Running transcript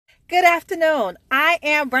Good afternoon. I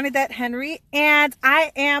am Bernadette Henry, and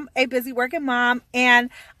I am a busy working mom, and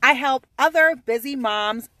I help other busy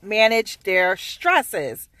moms manage their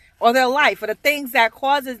stresses or their life or the things that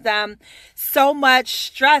causes them so much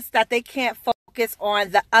stress that they can't focus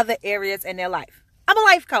on the other areas in their life. I'm a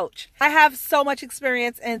life coach. I have so much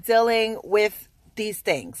experience in dealing with these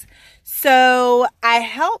things. So I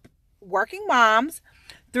help working moms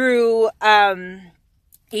through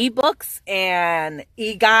ebooks and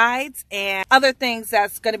e-guides and other things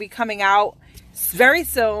that's going to be coming out very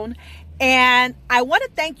soon. And I want to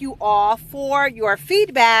thank you all for your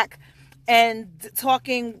feedback and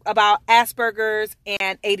talking about Asperger's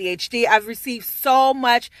and ADHD. I've received so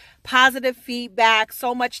much positive feedback,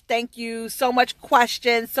 so much thank you, so much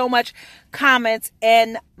questions, so much comments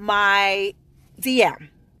in my DM.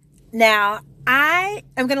 Now, I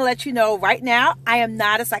am going to let you know right now, I am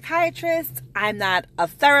not a psychiatrist. I'm not a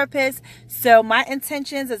therapist. So my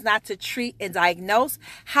intentions is not to treat and diagnose.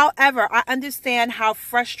 However, I understand how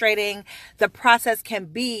frustrating the process can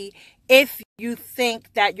be if you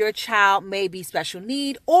think that your child may be special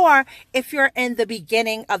need, or if you're in the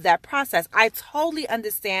beginning of that process. I totally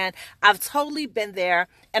understand. I've totally been there,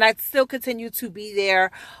 and I still continue to be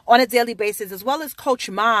there on a daily basis, as well as coach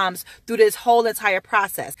moms through this whole entire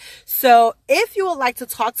process. So if you would like to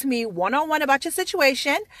talk to me one-on-one about your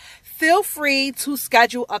situation, feel free to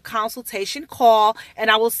schedule a consultation call,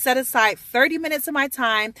 and I will set aside 30 minutes of my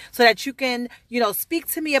time so that you can, speak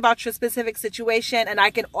to me about your specific situation, and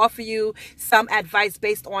I can offer you some advice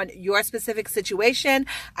based on your specific situation.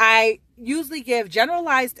 I usually give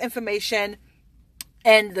generalized information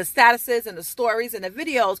and the statuses and the stories and the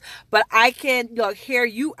videos, but I can hear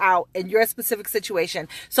you out in your specific situation.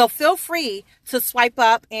 So feel free to swipe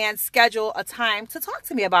up and schedule a time to talk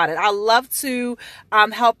to me about it. I love to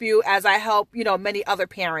help you as I help many other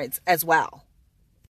parents as well.